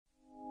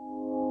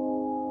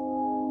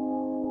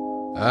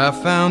I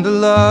found a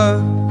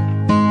love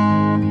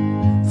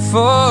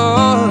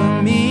for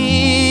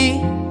me.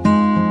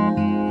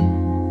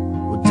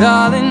 Well,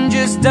 darling,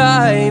 just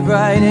dive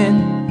right in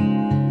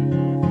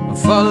and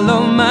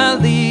follow my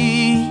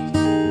lead.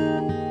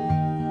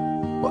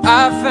 Well,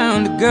 I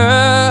found a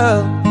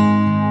girl,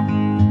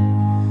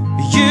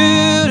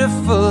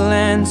 beautiful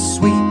and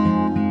sweet.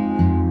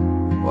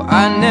 Well,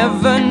 I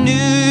never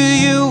knew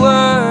you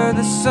were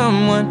the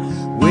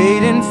someone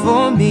waiting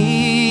for me.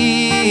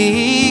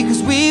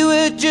 'Cause we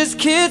were just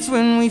kids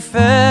when we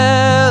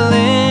fell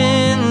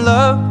in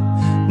love,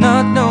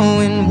 not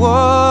knowing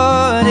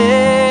what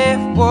it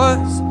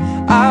was.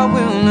 I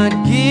will not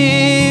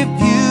give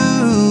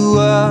you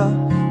up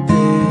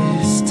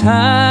this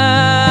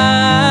time.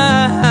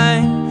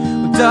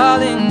 Well,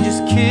 darling,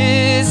 just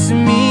kiss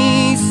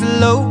me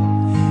slow.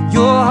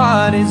 Your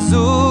heart is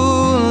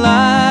all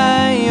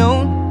I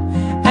own,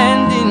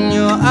 and in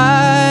your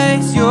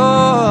eyes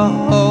you're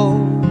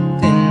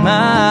holding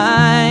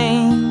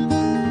mine.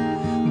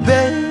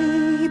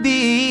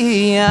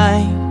 Baby,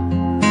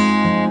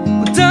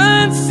 I'm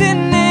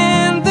dancing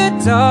in the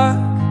dark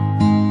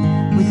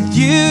with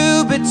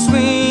you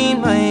between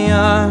my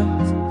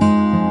arms,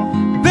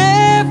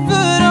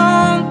 barefoot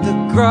on the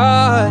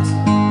grass.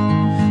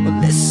 We're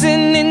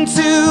listening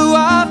to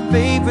our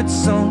favorite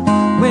song.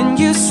 When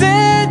you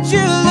said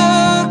you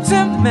looked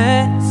a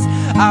mess,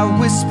 I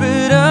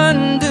whispered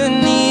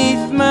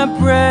underneath my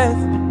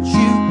breath, but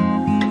you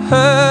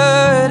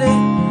heard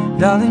it.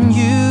 Darling,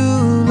 you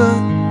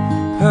look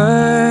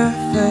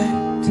perfect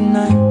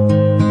tonight.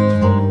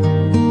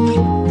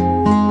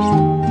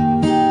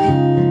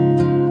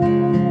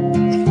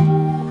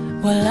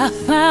 Well, I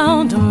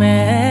found a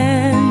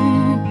man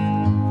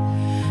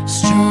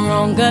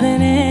stronger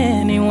than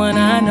anyone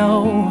I know.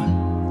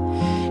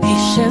 He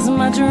shares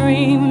my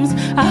dreams.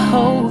 I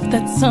hope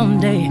that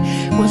someday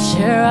we'll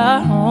share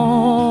our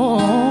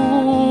home.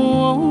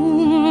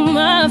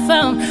 I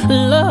found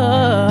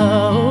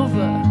love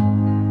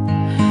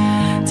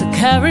to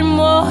carry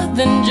more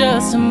than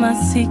just my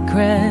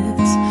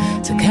secrets,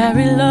 to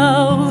carry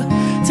love,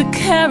 to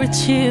carry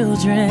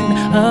children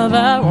of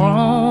our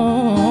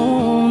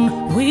own.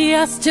 We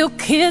are still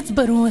kids,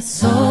 but we're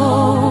so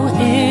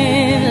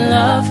in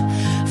love,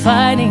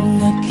 fighting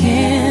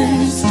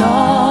against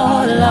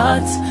all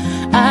odds.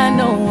 I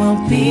know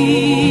we'll be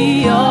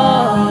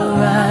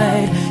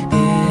alright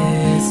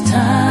this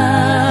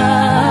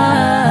time.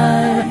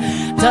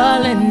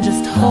 Darling,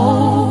 just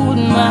hold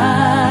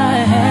my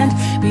hand.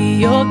 Be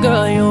your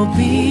girl, you'll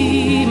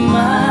be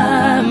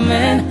my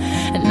man.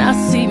 And I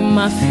see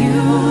my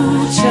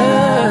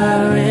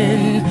future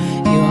in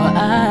your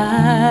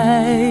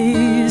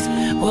eyes.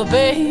 Well,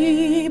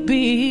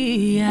 baby,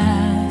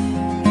 I'm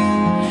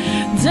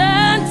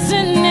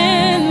dancing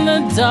in the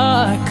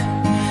dark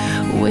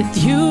with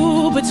you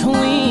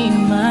between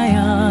my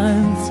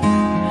arms,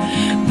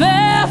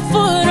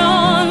 barefoot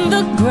on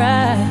the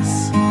grass,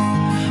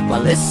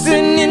 while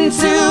listening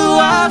to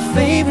our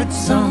favorite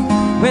song.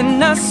 When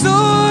I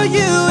saw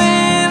you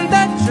in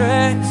that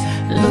dress,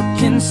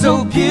 looking so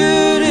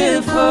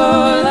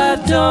beautiful, I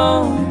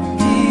don't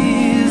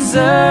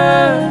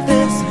deserve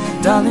this.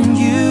 Darling,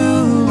 you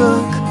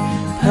look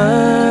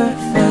perfect.